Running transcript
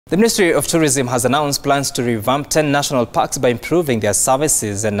The Ministry of Tourism has announced plans to revamp 10 national parks by improving their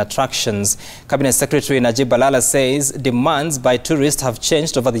services and attractions. Cabinet Secretary Najib Balala says demands by tourists have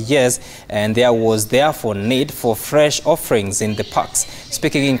changed over the years and there was therefore need for fresh offerings in the parks.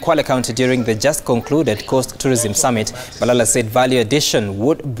 Speaking in Kwale County during the just concluded Coast Tourism Summit, Balala said value addition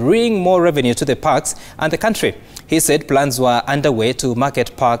would bring more revenue to the parks and the country. He said plans were underway to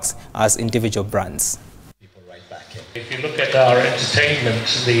market parks as individual brands. If you look at our entertainment,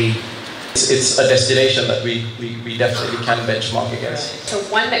 it's a destination that we definitely can benchmark against. So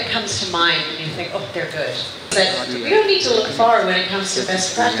one that comes to mind when you think, oh, they're good. But we don't need to look far when it comes to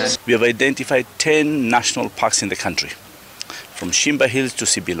best practice. We have identified 10 national parks in the country, from Shimba Hills to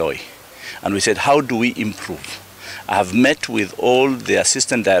Sibiloi. And we said, how do we improve? I have met with all the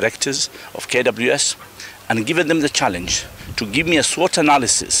assistant directors of KWS and given them the challenge to give me a SWOT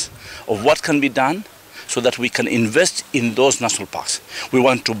analysis of what can be done so that we can invest in those national parks. We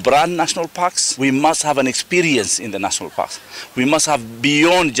want to brand national parks. We must have an experience in the national parks. We must have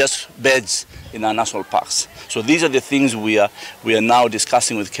beyond just beds in our national parks. So these are the things we are now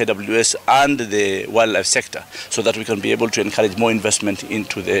discussing with KWS and the wildlife sector so that we can be able to encourage more investment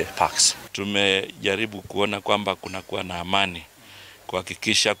into the parks. Tumejaribu kuona kwamba kunakuwa na amani,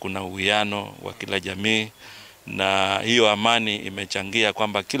 kuhakikisha kuna uwiano wa kila jamii, na hiyo amani imechangia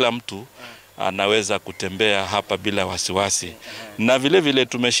kwamba kila mtu anaweza kutembea hapa bila wasiwasi. Na vile vile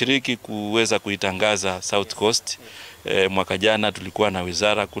tumeshiriki kuweza kuitangaza South Coast. Mwaka jana tulikuwa na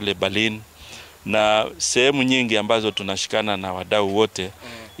wizara kule Berlin na sehemu nyingi ambazo tunashikana na wadau wote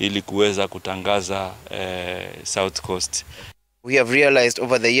ili kuweza kutangaza South Coast. We have realized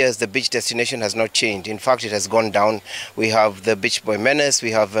over the years the beach destination has not changed. In fact, it has gone down. We have the beach boy menace,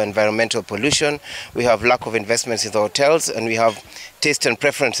 we have environmental pollution, we have lack of investments in the hotels, and we have taste and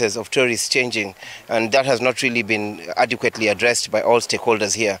preferences of tourists changing. And that has not really been adequately addressed by all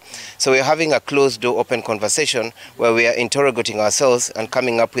stakeholders here. So we're having a closed door open conversation where we are interrogating ourselves and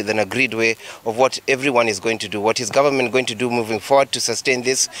coming up with an agreed way of what everyone is going to do. What is government going to do moving forward to sustain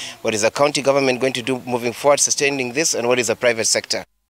this? What is the county government going to do moving forward sustaining this? And what is the private sector?